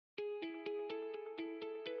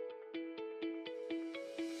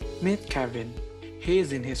Meet Kevin. He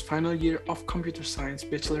is in his final year of computer science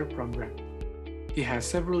bachelor program. He has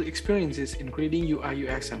several experiences in creating UI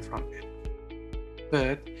UX and frontend.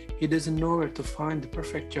 But he doesn't know where to find the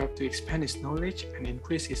perfect job to expand his knowledge and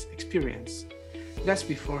increase his experience. That's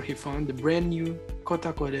before he found the brand new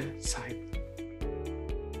Kotakode site.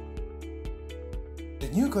 The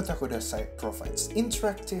new Kotakode site provides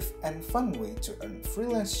interactive and fun way to earn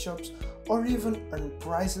freelance jobs or even earn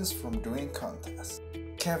prizes from doing contests.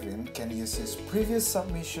 Kevin can use his previous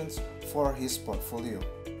submissions for his portfolio.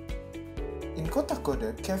 In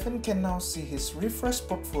Kotakode, Kevin can now see his refreshed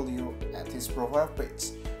portfolio at his profile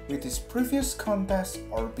page with his previous contest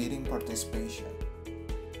or bidding participation.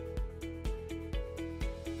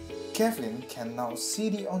 Kevin can now see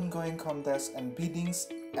the ongoing contests and biddings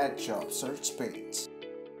at job search page.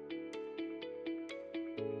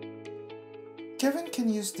 Kevin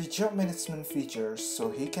can use the job management features so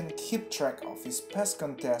he can keep track of his past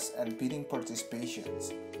contests and bidding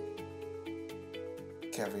participations.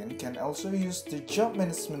 Kevin can also use the job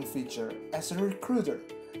management feature as a recruiter,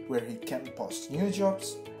 where he can post new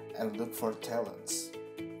jobs and look for talents.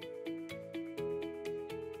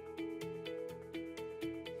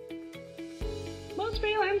 Most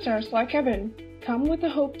freelancers like Kevin come with the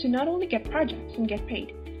hope to not only get projects and get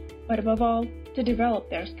paid, but above all, to develop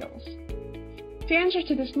their skills. To answer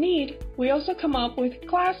to this need, we also come up with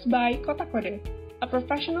Class by Kotakode, a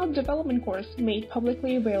professional development course made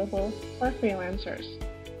publicly available for freelancers.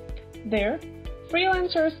 There,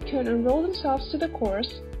 freelancers can enroll themselves to the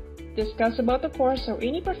course, discuss about the course or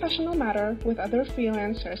any professional matter with other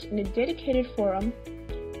freelancers in a dedicated forum,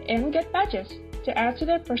 and get badges to add to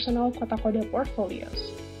their personal Kotakode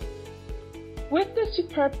portfolios. With the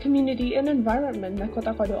superb community and environment that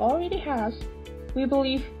Kotakode already has, we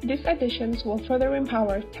believe these additions will further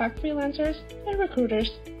empower tech freelancers and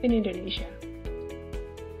recruiters in Indonesia.